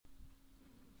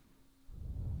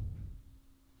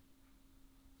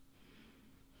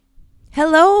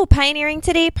Hello, Pioneering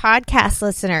Today podcast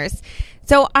listeners.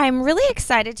 So I'm really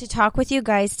excited to talk with you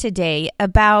guys today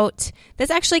about, this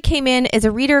actually came in as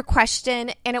a reader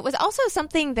question, and it was also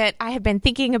something that I have been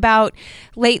thinking about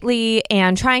lately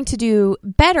and trying to do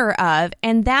better of,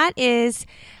 and that is,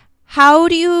 how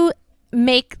do you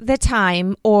make the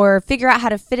time or figure out how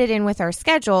to fit it in with our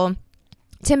schedule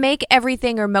to make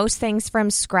everything or most things from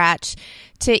scratch,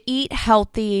 to eat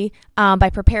healthy by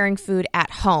preparing food at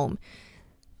home.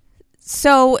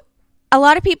 So a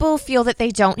lot of people feel that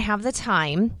they don't have the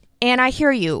time, and I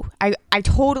hear you. I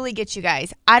totally get you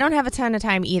guys. I don't have a ton of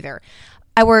time either.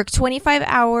 I work 25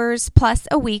 hours plus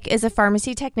a week as a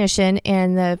pharmacy technician,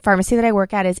 and the pharmacy that I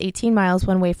work at is 18 miles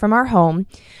one way from our home.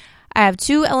 I have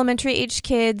 2 elementary age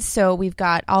kids, so we've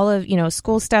got all of,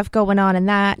 school stuff going on in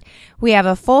that. We have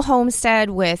a full homestead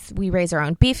we raise our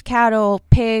own beef cattle,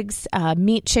 pigs,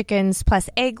 meat chickens, plus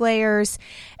egg layers.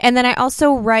 And then I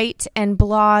also write and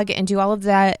blog and do all of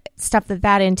that stuff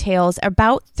that entails,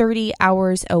 about 30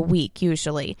 hours a week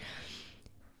usually.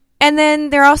 And then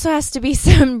there also has to be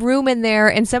some room in there,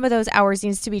 and some of those hours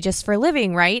needs to be just for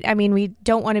living, right? I mean, we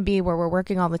don't want to be where we're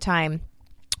working all the time.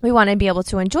 We want to be able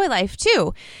to enjoy life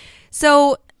too.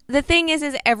 So the thing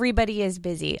is everybody is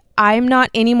busy. I'm not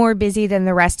any more busy than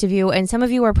the rest of you, and some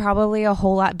of you are probably a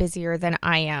whole lot busier than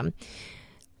I am.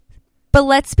 But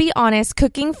let's be honest,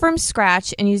 cooking from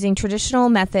scratch and using traditional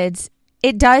methods,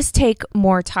 it does take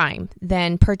more time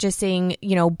than purchasing,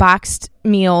 boxed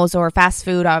meals or fast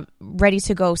food,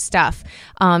 ready-to-go stuff,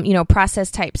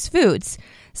 processed types foods.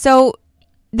 So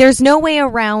there's no way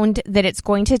around that it's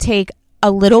going to take a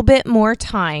little bit more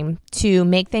time to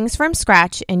make things from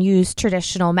scratch and use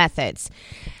traditional methods.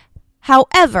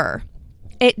 However,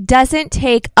 it doesn't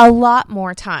take a lot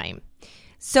more time.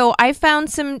 So I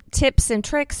found some tips and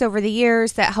tricks over the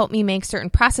years that help me make certain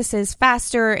processes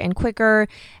faster and quicker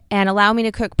and allow me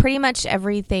to cook pretty much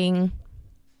everything.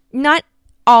 Not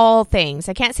all things.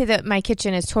 I can't say that my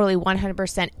kitchen is totally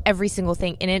 100% every single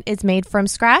thing in it is made from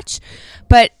scratch,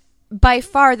 but by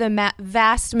far the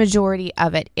vast majority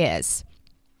of it is.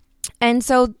 And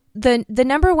so the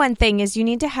number one thing is you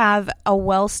need to have a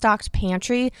well-stocked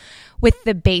pantry with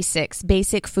the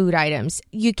basic food items.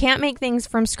 You can't make things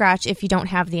from scratch if you don't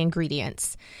have the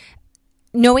ingredients.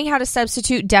 Knowing how to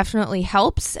substitute definitely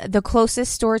helps. The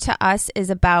closest store to us is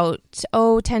about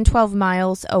 10, 12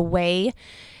 miles away.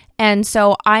 And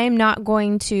so I am not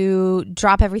going to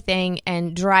drop everything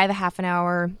and drive a half an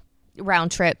hour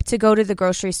round trip to go to the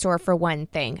grocery store for one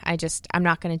thing. I'm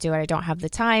not going to do it. I don't have the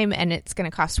time, and it's going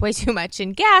to cost way too much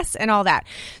in gas and all that.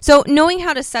 So knowing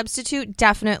how to substitute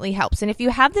definitely helps. And if you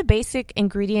have the basic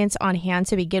ingredients on hand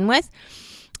to begin with,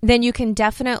 then you can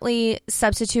definitely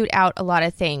substitute out a lot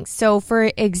of things. So for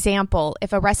example,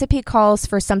 if a recipe calls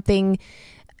for something,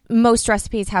 most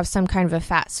recipes have some kind of a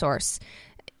fat source,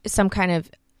 some kind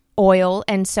of oil.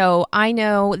 And so I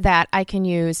know that I can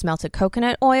use melted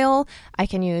coconut oil, I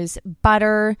can use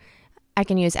butter, I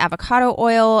can use avocado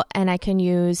oil, and I can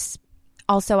use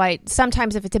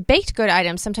sometimes if it's a baked good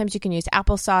item, sometimes you can use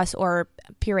applesauce or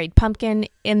pureed pumpkin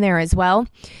in there as well.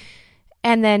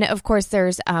 And then, of course,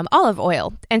 there's olive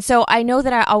oil. And so I know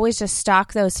that I always just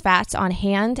stock those fats on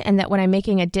hand, and that when I'm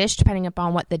making a dish, depending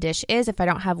upon what the dish is, if I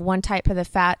don't have one type of the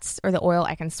fats or the oil,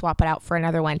 I can swap it out for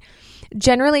another one.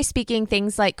 Generally speaking,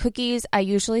 things like cookies, I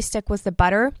usually stick with the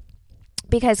butter,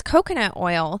 because coconut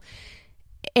oil,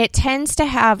 it does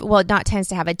have a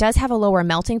lower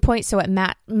melting point, so it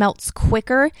melts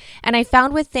quicker. And I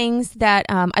found with things that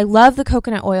I love the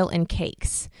coconut oil in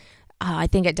cakes. I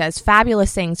think it does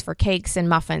fabulous things for cakes and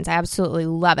muffins. I absolutely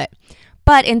love it.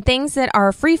 But in things that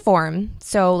are freeform,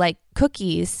 so like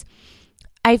cookies,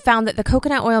 I found that the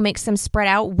coconut oil makes them spread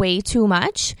out way too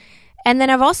much. And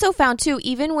then I've also found too,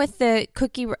 even with the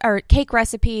cookie or cake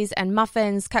recipes and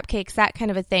muffins, cupcakes, that kind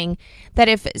of a thing, that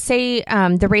if, say,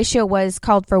 the ratio was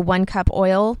called for 1 cup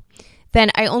oil,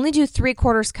 then I only do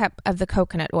 3/4 cup of the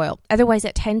coconut oil. Otherwise,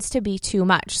 it tends to be too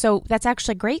much. So that's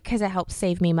actually great because it helps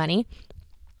save me money.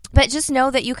 But just know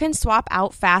that you can swap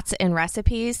out fats in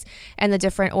recipes and the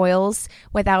different oils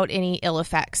without any ill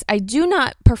effects. I do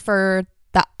not prefer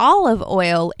the olive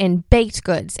oil in baked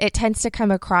goods. It tends to come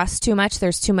across too much.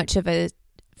 There's too much of a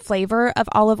flavor of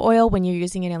olive oil when you're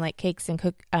using it in like cakes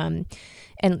and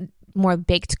and more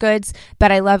baked goods.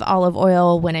 But I love olive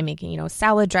oil when I'm making,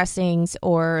 salad dressings,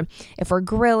 or if we're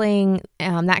grilling,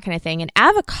 that kind of thing. And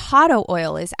avocado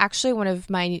oil is actually one of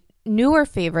my newer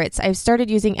favorites. I've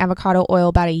started using avocado oil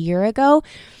about a year ago,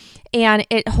 and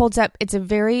it holds up. It's a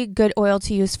very good oil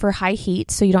to use for high heat,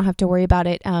 so you don't have to worry about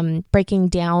it breaking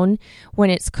down when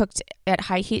it's cooked at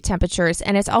high heat temperatures.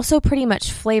 And it's also pretty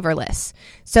much flavorless.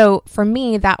 So for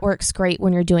me, that works great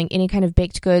when you're doing any kind of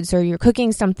baked goods or you're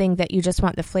cooking something that you just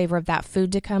want the flavor of that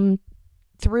food to come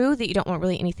through, that you don't want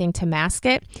really anything to mask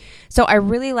it. So I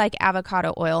really like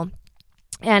avocado oil.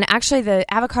 And actually,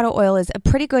 the avocado oil is a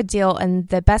pretty good deal, and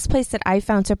the best place that I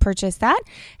found to purchase that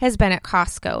has been at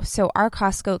Costco. So our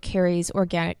Costco carries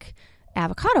organic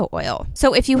avocado oil.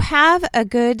 So if you have a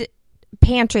good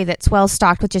pantry that's well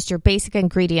stocked with just your basic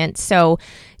ingredients, so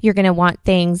you're going to want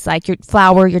things like your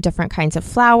flour, your different kinds of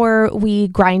flour. We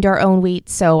grind our own wheat,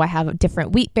 so I have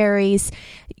different wheat berries,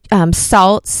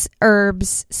 salts,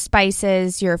 herbs,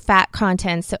 spices, your fat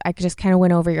contents. So I just kind of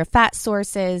went over your fat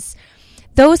sources.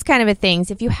 Those kind of things,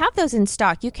 if you have those in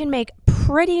stock, you can make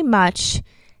pretty much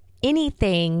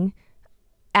anything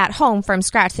at home from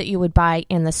scratch that you would buy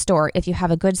in the store if you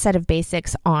have a good set of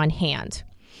basics on hand.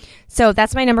 So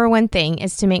that's my number one thing,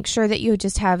 is to make sure that you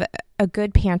just have a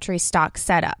good pantry stock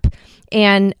set up.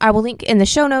 And I will link in the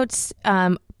show notes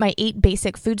my 8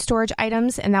 basic food storage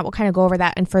items, and that will kind of go over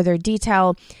that in further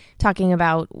detail, talking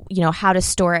about, how to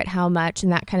store it, how much,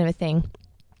 and that kind of a thing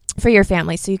for your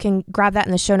family. So you can grab that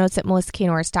in the show notes at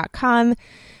melissaknorris.com.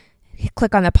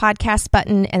 Click on the podcast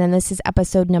button, and then this is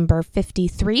episode number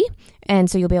 53. And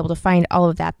so you'll be able to find all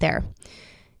of that there.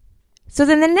 So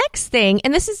then the next thing,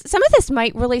 and some of this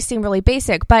might really seem really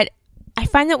basic, but I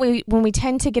find that when we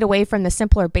tend to get away from the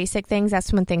simpler basic things,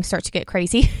 that's when things start to get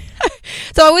crazy.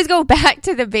 So I always go back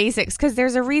to the basics, because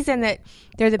there's a reason that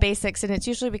they're the basics, and it's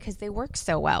usually because they work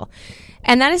so well.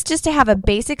 And that is just to have a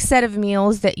basic set of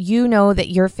meals that you know that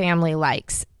your family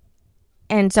likes.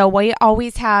 And so we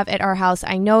always have at our house,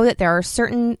 I know that there are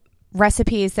certain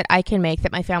recipes that I can make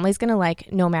that my family's going to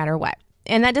like no matter what.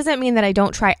 And that doesn't mean that I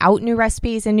don't try out new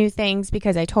recipes and new things,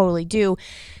 because I totally do.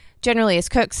 Generally, as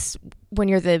cooks, when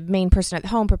you're the main person at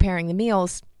home preparing the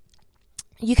meals,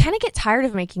 you kind of get tired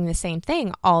of making the same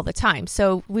thing all the time.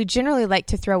 So we generally like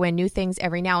to throw in new things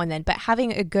every now and then, but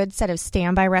having a good set of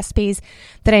standby recipes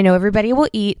that I know everybody will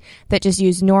eat, that just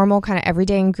use normal kind of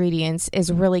everyday ingredients,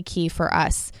 is really key for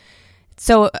us.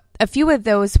 So a few of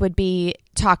those would be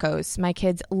tacos. My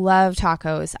kids love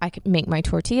tacos. I can make my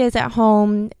tortillas at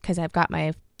home because I've got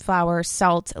my flour,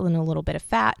 salt, and a little bit of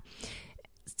fat.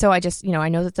 So I just, I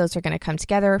know that those are going to come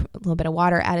together, a little bit of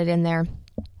water added in there.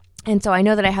 And so I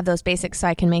know that I have those basics, so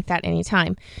I can make that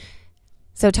anytime.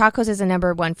 So tacos is a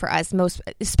number one for us.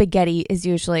 Spaghetti is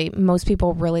usually, most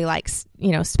people really like,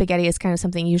 spaghetti is kind of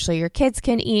something usually your kids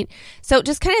can eat. So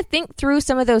just kind of think through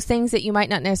some of those things that you might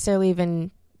not necessarily even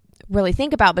really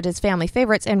think about, but as family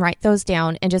favorites, and write those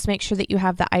down, and just make sure that you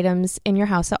have the items in your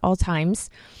house at all times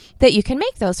that you can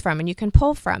make those from and you can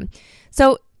pull from.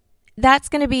 So that's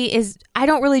going to be, I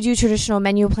don't really do traditional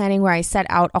menu planning where I set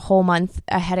out a whole month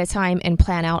ahead of time and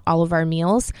plan out all of our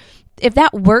meals. If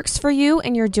that works for you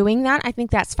and you're doing that, I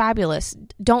think that's fabulous.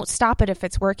 Don't stop it if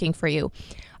it's working for you.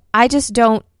 I just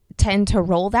don't tend to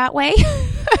roll that way.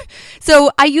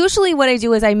 So what I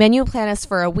do is I menu plan us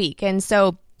for a week. And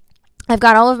so I've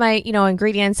got all of my,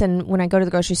 ingredients, and when I go to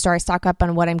the grocery store, I stock up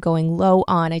on what I'm going low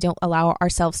on. I don't allow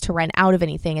ourselves to run out of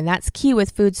anything. And that's key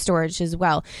with food storage as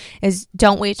well, is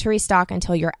don't wait to restock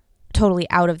until you're totally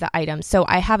out of the item. So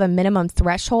I have a minimum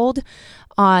threshold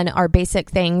on our basic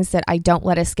things that I don't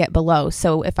let us get below.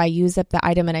 So if I use up the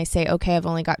item and I say, okay, I've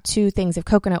only got 2 things of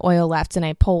coconut oil left, and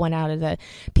I pull one out of the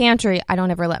pantry, I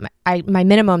don't ever let my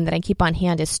minimum that I keep on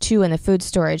hand is 2 in the food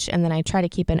storage. And then I try to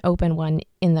keep an open one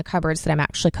in the cupboards that I'm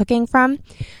actually cooking from.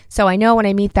 So I know when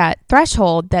I meet that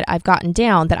threshold that I've gotten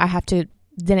down, that I have to,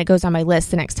 then it goes on my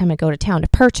list the next time I go to town to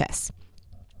purchase.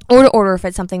 Or to order if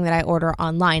it's something that I order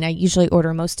online. I usually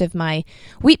order most of my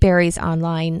wheat berries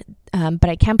online, but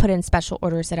I can put in special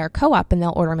orders at our co-op and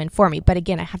they'll order them in for me. But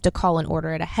again, I have to call and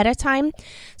order it ahead of time,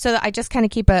 so that I just kind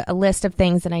of keep a list of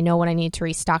things that I know when I need to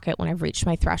restock it when I've reached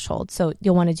my threshold. So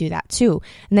you'll want to do that too.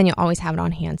 And then you'll always have it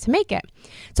on hand to make it.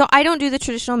 So I don't do the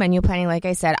traditional menu planning. Like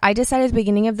I said, I decide at the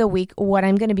beginning of the week what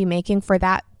I'm going to be making for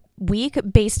that week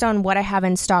based on what I have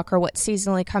in stock or what's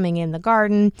seasonally coming in the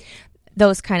garden,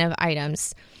 those kind of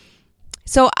items.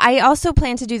 So I also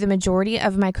plan to do the majority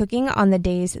of my cooking on the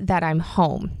days that I'm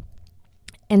home.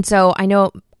 And so I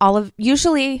know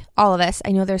usually all of us,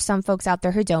 I know there's some folks out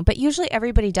there who don't, but usually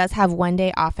everybody does have one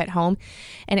day off at home,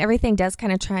 and everything does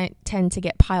kind of tend to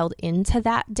get piled into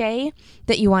that day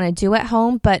that you want to do at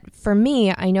home. But for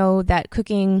me, I know that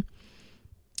cooking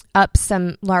up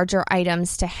some larger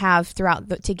items to have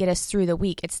to get us through the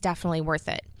week, it's definitely worth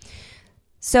it.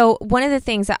 So one of the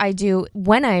things that I do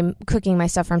when I'm cooking my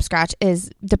stuff from scratch is,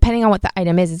 depending on what the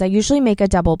item is I usually make a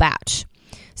double batch.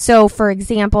 So for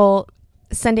example,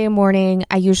 Sunday morning,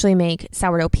 I usually make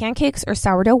sourdough pancakes or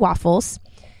sourdough waffles,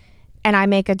 and I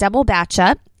make a double batch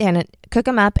up and cook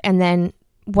them up. And then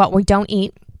what we don't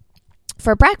eat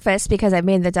for breakfast, because I've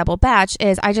made the double batch,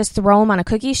 is I just throw them on a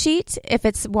cookie sheet. If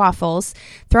it's waffles,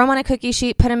 throw them on a cookie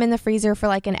sheet, put them in the freezer for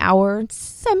like an hour,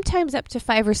 sometimes up to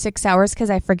 5 or 6 hours, because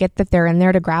I forget that they're in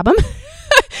there to grab them.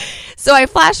 So I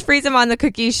flash freeze them on the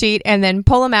cookie sheet and then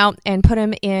pull them out and put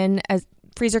them in a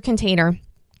freezer container.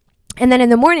 And then in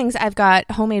the mornings, I've got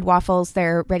homemade waffles.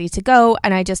 They're ready to go.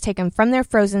 And I just take them from their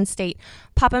frozen state,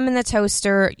 pop them in the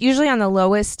toaster, usually on the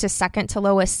lowest to second to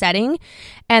lowest setting.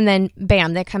 And then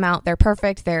bam, they come out. They're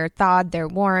perfect. They're thawed. They're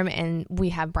warm. And we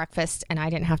have breakfast. And I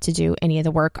didn't have to do any of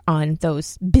the work on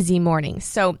those busy mornings.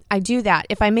 So I do that.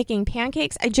 If I'm making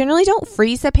pancakes, I generally don't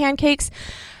freeze the pancakes.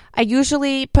 I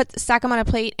usually stack them on a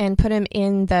plate and put them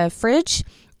in the fridge.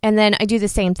 And then I do the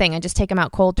same thing. I just take them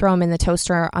out cold, throw them in the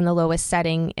toaster on the lowest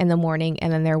setting in the morning,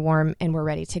 and then they're warm and we're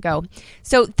ready to go.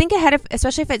 So think ahead,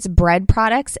 especially if it's bread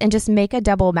products, and just make a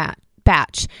double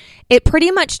batch. It pretty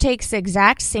much takes the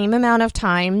exact same amount of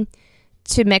time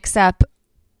to mix up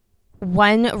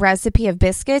one recipe of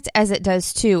biscuits as it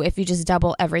does two if you just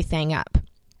double everything up.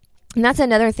 And that's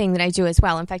another thing that I do as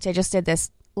well. In fact, I just did this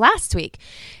last week,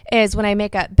 is when I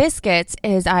make up biscuits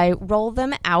is I roll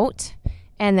them out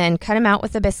and then cut them out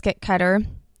with a biscuit cutter,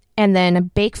 and then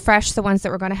bake fresh the ones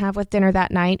that we're going to have with dinner that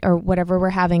night or whatever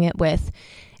we're having it with.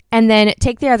 And then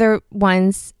take the other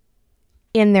ones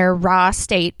in their raw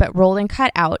state, but rolled and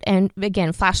cut out, and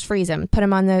again, flash freeze them. Put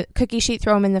them on the cookie sheet,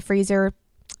 throw them in the freezer,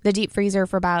 the deep freezer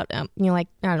for about,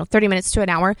 30 minutes to an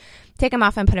hour. Take them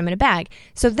off and put them in a bag.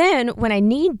 So then when I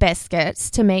need biscuits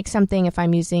to make something, if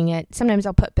I'm using it, sometimes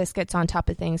I'll put biscuits on top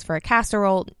of things for a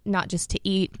casserole, not just to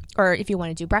eat, or if you want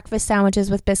to do breakfast sandwiches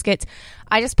with biscuits,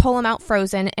 I just pull them out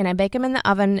frozen and I bake them in the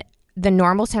oven, the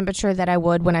normal temperature that I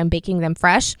would when I'm baking them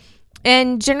fresh.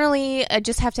 And generally, I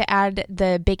just have to add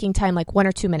the baking time like 1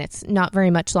 or 2 minutes, not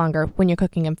very much longer when you're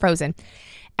cooking them frozen.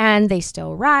 And they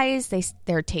still rise. They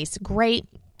taste great.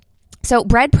 So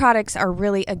bread products are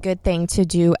really a good thing to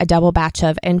do a double batch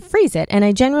of and freeze it. And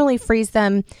I generally freeze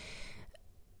them.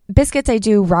 Biscuits I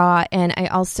do raw, and I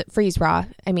also freeze raw.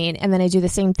 And then I do the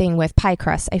same thing with pie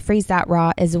crust. I freeze that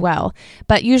raw as well.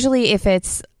 But usually if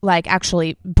it's like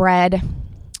actually bread,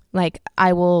 like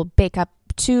I will bake up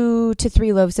 2 to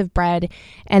 3 loaves of bread,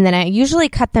 and then I usually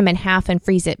cut them in half and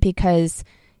freeze it because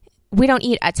we don't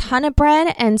eat a ton of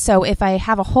bread. And so if I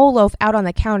have a whole loaf out on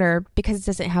the counter, because it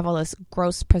doesn't have all those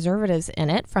gross preservatives in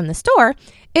it from the store,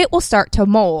 it will start to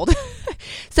mold.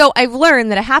 So I've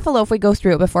learned that a half a loaf, we go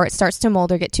through it before it starts to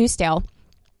mold or get too stale.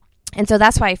 And so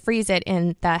that's why I freeze it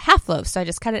in the half loaf. So I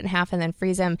just cut it in half and then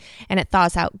freeze them, and it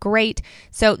thaws out great.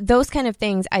 So those kind of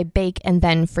things I bake and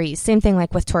then freeze. Same thing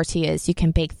like with tortillas. You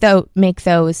can make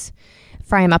those,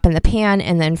 fry them up in the pan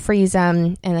and then freeze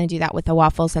them, and then do that with the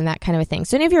waffles and that kind of a thing.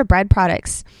 So any of your bread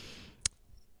products,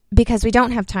 because we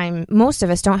don't have time, most of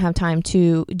us don't have time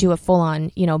to do a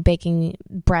full-on, baking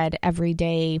bread every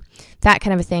day, that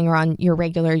kind of a thing, or on your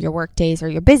work days or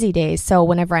your busy days. So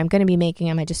whenever I'm going to be making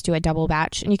them, I just do a double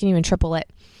batch, and you can even triple it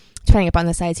depending upon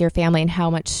the size of your family and how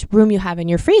much room you have in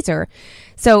your freezer.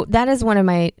 So that is one of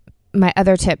my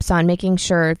other tips on making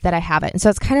sure that I have it. And so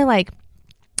it's kind of like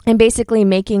I'm basically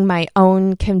making my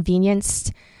own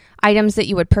convenience items that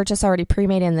you would purchase already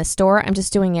pre-made in the store. I'm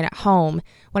just doing it at home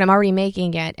when I'm already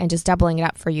making it and just doubling it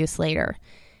up for use later.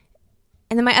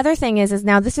 And then my other thing is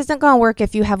now this isn't going to work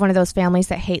if you have one of those families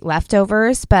that hate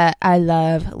leftovers, but I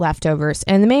love leftovers.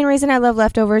 And the main reason I love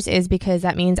leftovers is because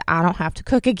that means I don't have to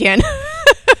cook again.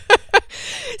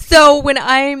 So when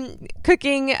I'm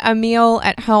cooking a meal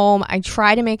at home, I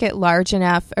try to make it large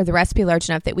enough, or the recipe large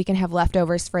enough, that we can have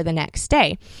leftovers for the next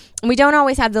day. And we don't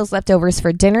always have those leftovers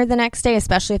for dinner the next day,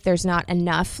 especially if there's not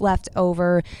enough left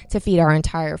over to feed our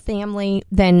entire family.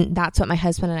 Then that's what my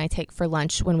husband and I take for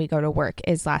lunch when we go to work,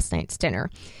 is last night's dinner.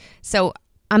 So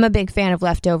I'm a big fan of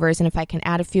leftovers, and if I can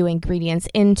add a few ingredients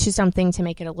into something to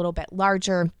make it a little bit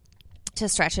larger, to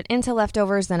stretch it into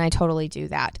leftovers, then I totally do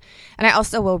that. And I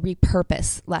also will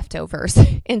repurpose leftovers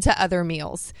into other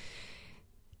meals.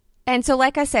 And so,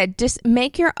 like I said, just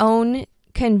make your own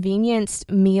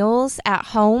convenienced meals at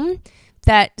home.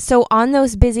 So on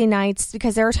those busy nights,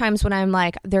 because there are times when I'm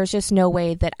like, there's just no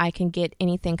way that I can get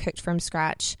anything cooked from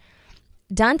scratch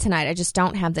done tonight. I just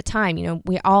don't have the time.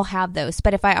 We all have those.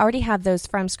 But if I already have those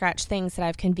from scratch things that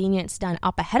I've convenience done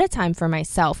up ahead of time for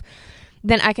myself,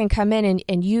 then I can come in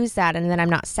and use that, and then I'm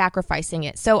not sacrificing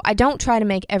it. So I don't try to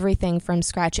make everything from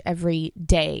scratch every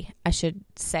day, I should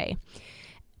say.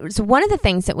 so one of the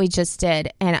things that we just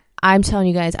did, and I'm telling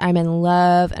you guys, I'm in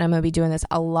love, and I'm going to be doing this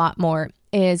a lot more,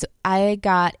 is I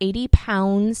got 80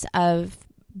 pounds of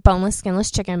boneless,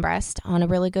 skinless chicken breast on a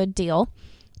really good deal.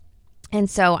 And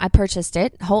so I purchased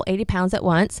it, whole 80 pounds at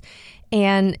once.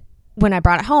 And when I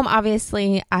brought it home,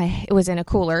 obviously it was in a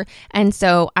cooler. And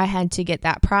so I had to get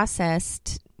that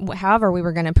processed, however we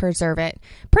were going to preserve it,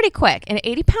 pretty quick. And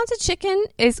 80 pounds of chicken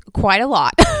is quite a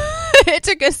lot. It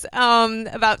took us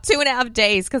about 2.5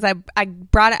 days because I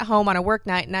brought it home on a work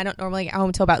night, and I don't normally get home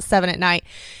until about 7 at night.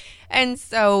 And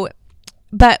so,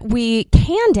 but we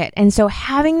canned it. And so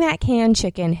having that canned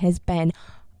chicken has been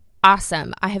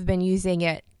awesome. I have been using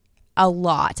it a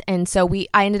lot. And so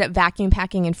I ended up vacuum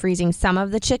packing and freezing some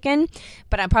of the chicken,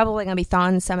 but I'm probably going to be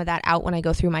thawing some of that out when I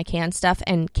go through my canned stuff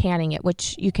and canning it,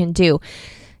 which you can do.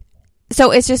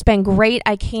 So it's just been great.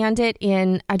 I canned it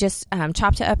I just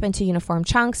chopped it up into uniform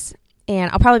chunks.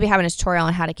 And I'll probably be having a tutorial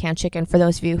on how to can chicken for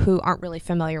those of you who aren't really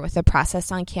familiar with the process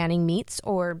on canning meats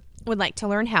or would like to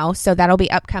learn how. So that'll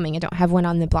be upcoming. I don't have one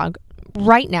on the blog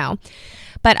right now.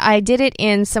 But I did it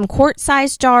in some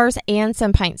quart-sized jars and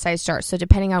some pint-sized jars. So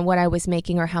depending on what I was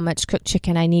making or how much cooked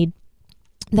chicken I need,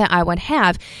 that I would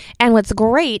have. And what's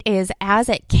great is as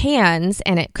it cans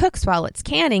and it cooks while it's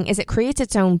canning, is it creates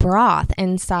its own broth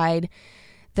inside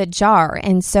the jar.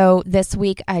 And so this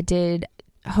week I did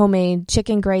homemade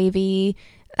chicken gravy.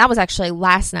 That was actually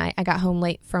last night. I got home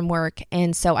late from work,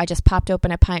 and so I just popped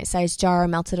open a pint-sized jar,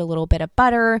 melted a little bit of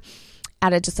butter,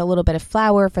 added just a little bit of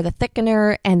flour for the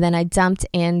thickener, and then I dumped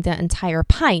in the entire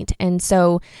pint. And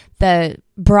so the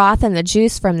broth and the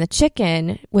juice from the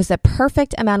chicken was the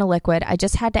perfect amount of liquid. I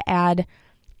just had to add,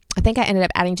 I think I ended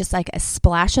up adding just like a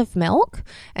splash of milk,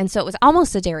 and so it was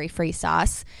almost a dairy-free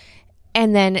sauce.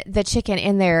 And then the chicken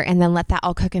in there, and then let that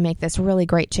all cook and make this really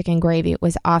great chicken gravy. It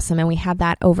was awesome. And we had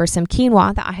that over some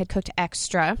quinoa that I had cooked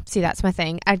extra. See, that's my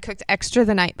thing. I'd cooked extra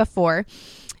the night before.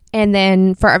 And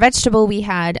then for our vegetable, we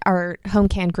had our home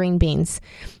canned green beans.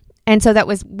 And so that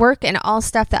was work and all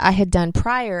stuff that I had done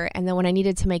prior. And then when I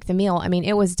needed to make the meal, I mean,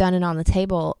 it was done and on the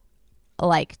table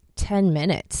like 10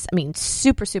 minutes. I mean,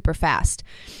 super, super fast.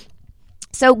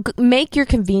 So make your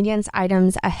convenience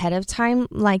items ahead of time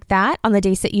like that on the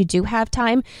days that you do have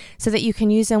time so that you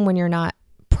can use them when you're not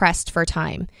pressed for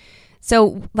time.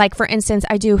 So like, for instance,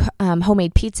 I do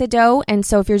homemade pizza dough. And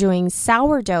so if you're doing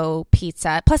sourdough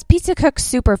pizza, plus pizza cooks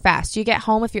super fast. You get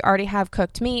home, if you already have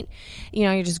cooked meat,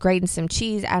 you're just grating some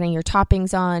cheese, adding your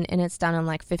toppings on, and it's done in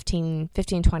like 15,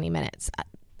 20 minutes.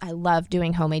 I love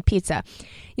doing homemade pizza.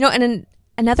 And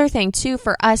another thing too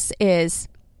for us is,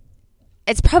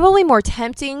 it's probably more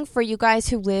tempting for you guys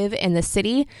who live in the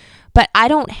city, but I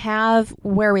don't have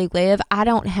where we live. I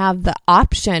don't have the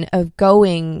option of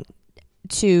going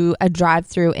to a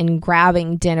drive-through and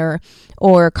grabbing dinner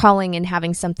or calling and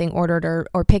having something ordered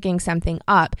or picking something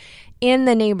up. In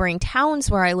the neighboring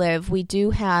towns where I live, we do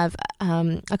have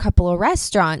a couple of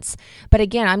restaurants, but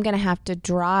again, I'm going to have to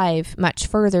drive much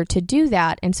further to do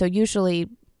that. And so usually,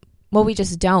 well, we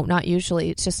just don't, not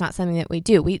usually. It's just not something that we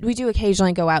do. We do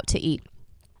occasionally go out to eat,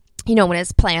 when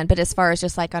it's planned, but as far as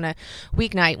just like on a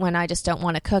weeknight when I just don't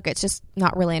want to cook, it's just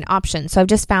not really an option. So I've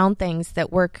just found things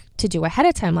that work to do ahead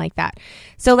of time like that.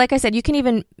 So like I said, you can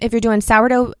even, if you're doing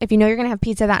sourdough, if you're going to have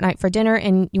pizza that night for dinner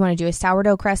and you want to do a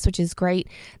sourdough crust, which is great,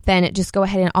 then just go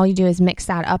ahead and all you do is mix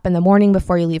that up in the morning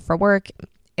before you leave for work.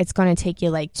 It's going to take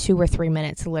you like 2 or 3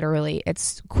 minutes, literally.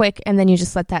 It's quick, and then you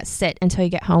just let that sit until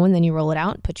you get home, and then you roll it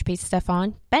out, put your pizza stuff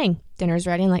on, bang, dinner's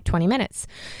ready in like 20 minutes.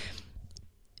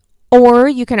 Or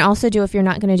you can also do, if you're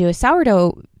not going to do a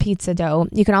sourdough pizza dough,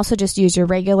 you can also just use your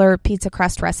regular pizza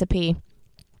crust recipe.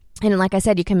 And like I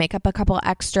said, you can make up a couple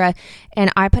extra,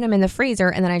 and I put them in the freezer,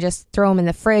 and then I just throw them in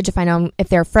the fridge. If I know if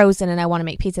they're frozen and I want to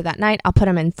make pizza that night, I'll put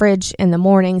them in fridge in the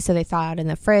morning so they thaw out in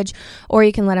the fridge. Or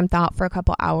you can let them thaw out for a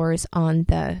couple hours on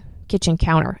the kitchen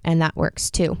counter, and that works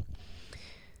too.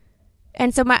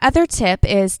 And so my other tip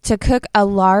is to cook a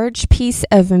large piece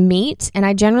of meat. And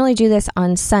I generally do this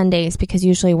on Sundays because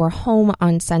usually we're home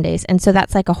on Sundays. And so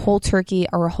that's like a whole turkey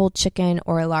or a whole chicken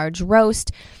or a large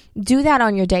roast. Do that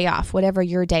on your day off, whatever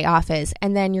your day off is.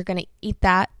 And then you're going to eat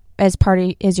that as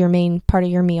your main part of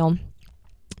your meal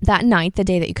that night, the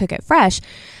day that you cook it fresh.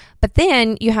 But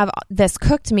then you have this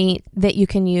cooked meat that you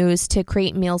can use to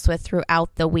create meals with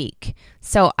throughout the week.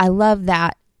 So I love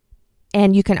that.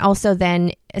 And you can also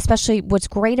then, especially what's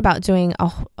great about doing a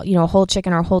whole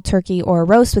chicken or a whole turkey or a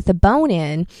roast with the bone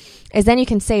in, is then you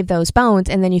can save those bones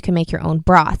and then you can make your own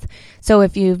broth. So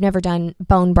if you've never done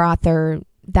bone broth or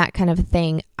that kind of a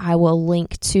thing, I will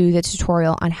link to the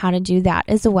tutorial on how to do that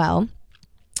as well.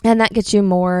 And that gets you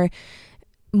more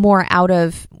out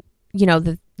of,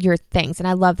 your things. And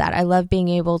I love that. I love being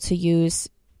able to use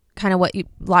kind of what a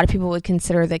lot of people would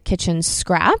consider the kitchen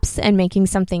scraps and making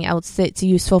something else that's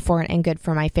useful for and good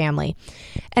for my family.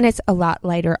 And it's a lot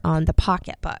lighter on the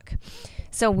pocketbook.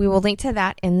 So we will link to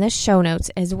that in the show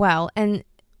notes as well. And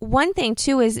one thing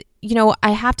too is,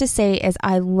 I have to say is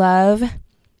I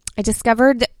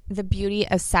discovered the beauty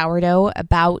of sourdough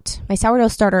my sourdough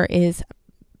starter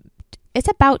it's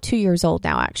about 2 years old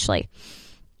now, actually.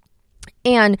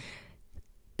 And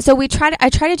so I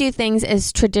try to do things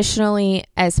as traditionally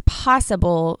as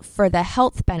possible for the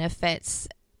health benefits,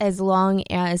 as long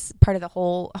as part of the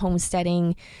whole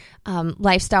homesteading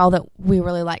lifestyle that we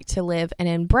really like to live and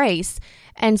embrace.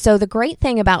 And so the great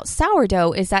thing about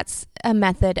sourdough is that's a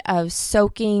method of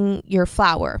soaking your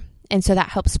flour. And so that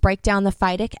helps break down the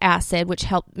phytic acid, which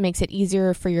makes it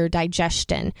easier for your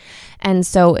digestion. And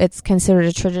so it's considered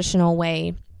a traditional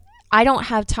way. I don't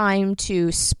have time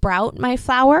to sprout my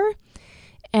flour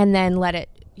and then let it,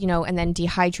 and then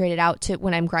dehydrate it out to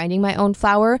when I'm grinding my own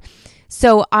flour.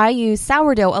 So I use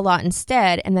sourdough a lot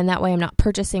instead, and then that way I'm not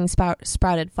purchasing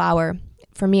sprouted flour.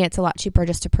 For me, it's a lot cheaper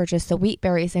just to purchase the wheat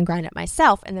berries and grind it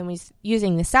myself. And then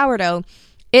using the sourdough,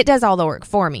 it does all the work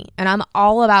for me. And I'm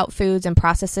all about foods and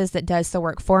processes that does the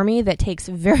work for me, that takes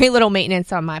very little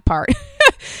maintenance on my part.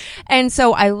 And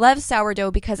so I love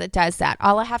sourdough because it does that.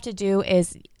 All I have to do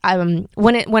is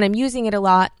when I'm using it a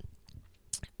lot,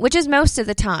 which is most of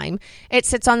the time, it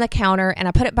sits on the counter and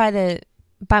I put it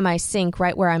by my sink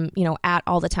right where I'm, at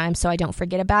all the time, so I don't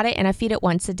forget about it. And I feed it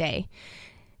once a day.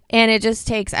 And it just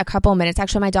takes a couple minutes.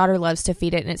 Actually, my daughter loves to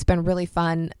feed it, and it's been really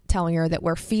fun telling her that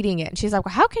we're feeding it. And she's like,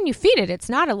 well, how can you feed it? It's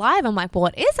not alive. I'm like, well,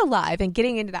 it is alive, and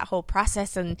getting into that whole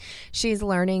process, and she's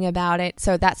learning about it.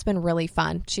 So that's been really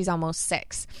fun. She's almost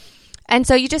 6. And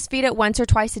so you just feed it once or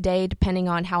twice a day, depending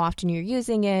on how often you're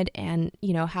using it and,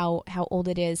 how old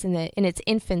it is. In its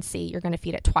infancy, you're going to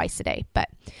feed it twice a day. But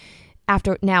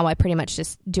after now, I pretty much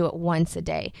just do it once a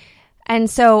day. And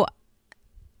so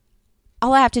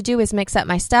all I have to do is mix up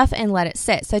my stuff and let it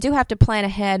sit. So I do have to plan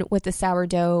ahead with the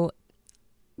sourdough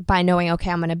by knowing, okay,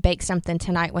 I'm going to bake something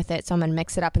tonight with it. So I'm going to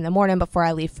mix it up in the morning before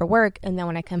I leave for work. And then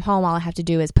when I come home, all I have to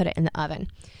do is put it in the oven.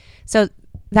 So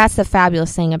that's the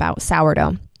fabulous thing about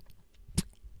sourdough.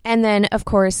 And then, of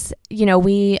course,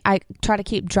 I try to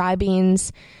keep dry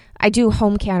beans. I do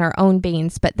home can our own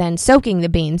beans, but then soaking the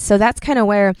beans. So that's kind of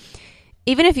where,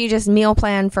 even if you just meal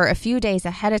plan for a few days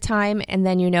ahead of time, and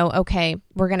then okay,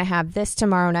 we're going to have this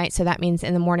tomorrow night. So that means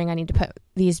in the morning I need to put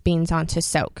these beans on to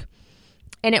soak.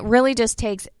 And it really just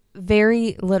takes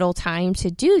very little time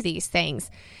to do these things.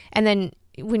 And then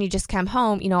when you just come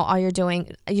home, all you're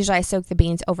doing, usually I soak the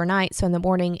beans overnight. So in the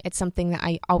morning, it's something that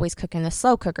I always cook in the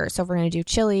slow cooker. So if we're going to do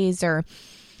chilies or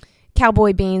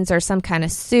cowboy beans or some kind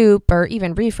of soup or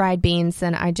even refried beans,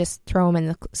 then I just throw them in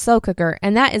the slow cooker.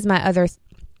 And that is my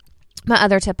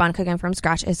other tip on cooking from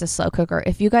scratch is the slow cooker.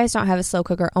 If you guys don't have a slow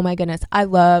cooker, oh my goodness, I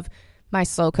love my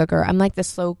slow cooker. I'm like the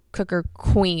slow cooker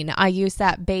queen. I use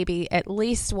that baby at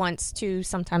least once, 2,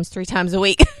 sometimes 3 times a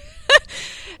week.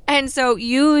 And so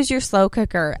use your slow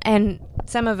cooker. And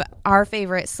some of our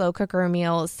favorite slow cooker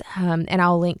meals, and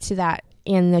I'll link to that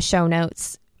in the show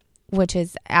notes, which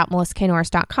is at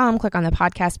melissaknorris.com. Click on the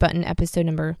podcast button, episode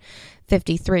number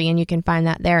 53, and you can find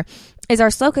that there, is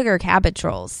our slow cooker cabbage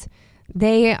rolls.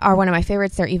 They are one of my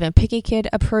favorites. They're even Picky Kid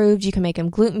approved. You can make them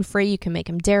gluten-free. You can make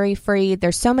them dairy-free.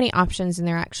 There's so many options, and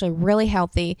they're actually really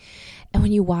healthy. And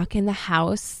when you walk in the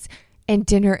house and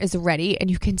dinner is ready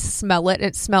and you can smell it,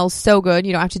 it smells so good.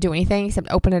 You don't have to do anything except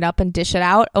open it up and dish it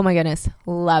out. Oh my goodness,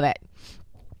 love it.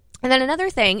 And then another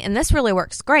thing, and this really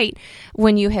works great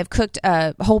when you have cooked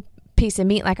a whole piece of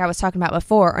meat like I was talking about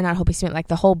before, or not a whole piece of meat, like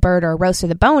the whole bird or roast or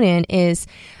the bone in, is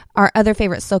our other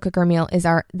favorite slow cooker meal is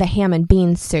the ham and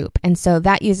bean soup. And so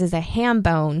that uses a ham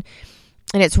bone,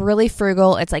 and it's really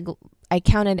frugal. It's like, I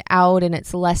counted out, and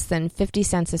it's less than 50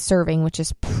 cents a serving, which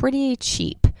is pretty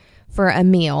cheap for a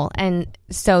meal. And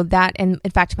so that, and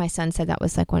in fact, my son said that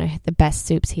was like one of the best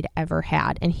soups he'd ever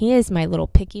had. And he is my little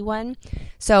picky one.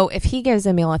 So if he gives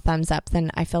a meal a thumbs up,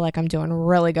 then I feel like I'm doing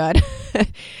really good.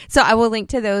 So I will link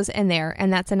to those in there.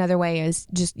 And that's another way, is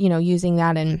just, using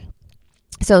that. And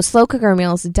so slow cooker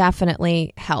meals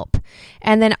definitely help.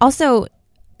 And then also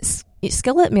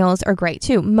skillet meals are great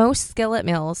too. Most skillet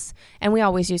meals, and we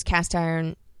always use cast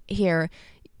iron here,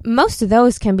 most of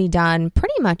those can be done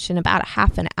pretty much in about a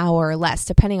half an hour or less,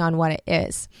 depending on what it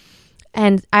is.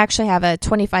 And I actually have a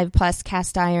 25 plus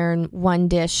cast iron, 1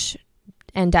 dish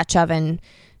and Dutch oven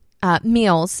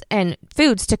meals and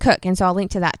foods to cook. And so I'll link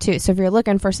to that too. So if you're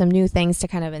looking for some new things to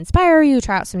kind of inspire you,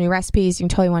 try out some new recipes, you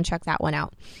totally want to check that one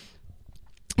out.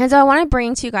 And so I want to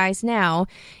bring to you guys now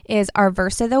is our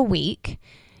verse of the week.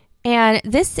 And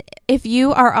this, if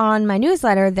you are on my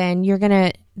newsletter, then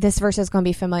this verse is going to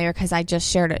be familiar because I just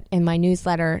shared it in my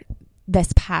newsletter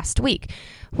this past week,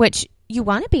 which you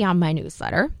want to be on my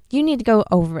newsletter. You need to go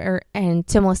over and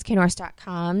to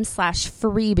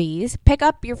melissaknorris.com/freebies. Pick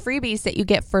up your freebies that you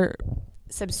get for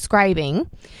subscribing,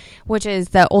 which is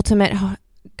the ultimate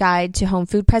guide to home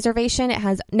food preservation. It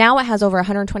has over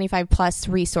 125 plus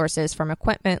resources, from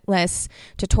equipment lists,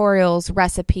 tutorials,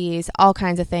 recipes, all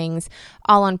kinds of things,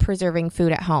 all on preserving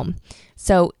food at home.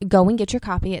 So go and get your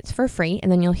copy. It's for free.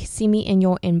 And then you'll see me in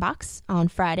your inbox on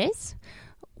Fridays,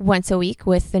 once a week,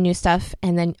 with the new stuff,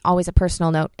 and then always a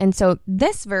personal note. And so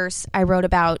this verse I wrote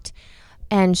about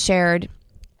and shared,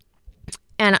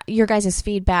 and your guys'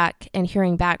 feedback and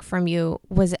hearing back from you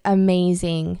was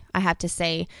amazing, I have to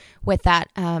say, with that.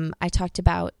 I talked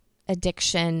about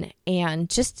addiction and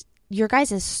just your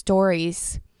guys'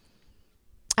 stories.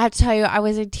 I have to tell you, I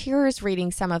was in tears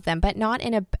reading some of them, but not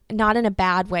in a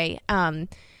bad way.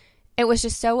 It was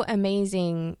just so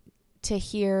amazing to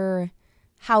hear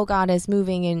how God is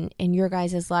moving in your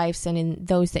guys' lives and in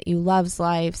those that you love's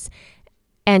lives.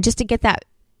 And just to get that,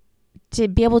 to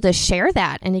be able to share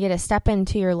that and to get a step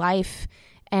into your life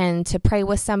and to pray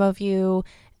with some of you.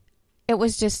 It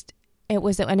was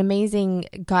an amazing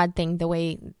God thing, the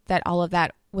way that all of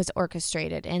that was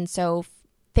orchestrated. And so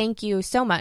thank you so much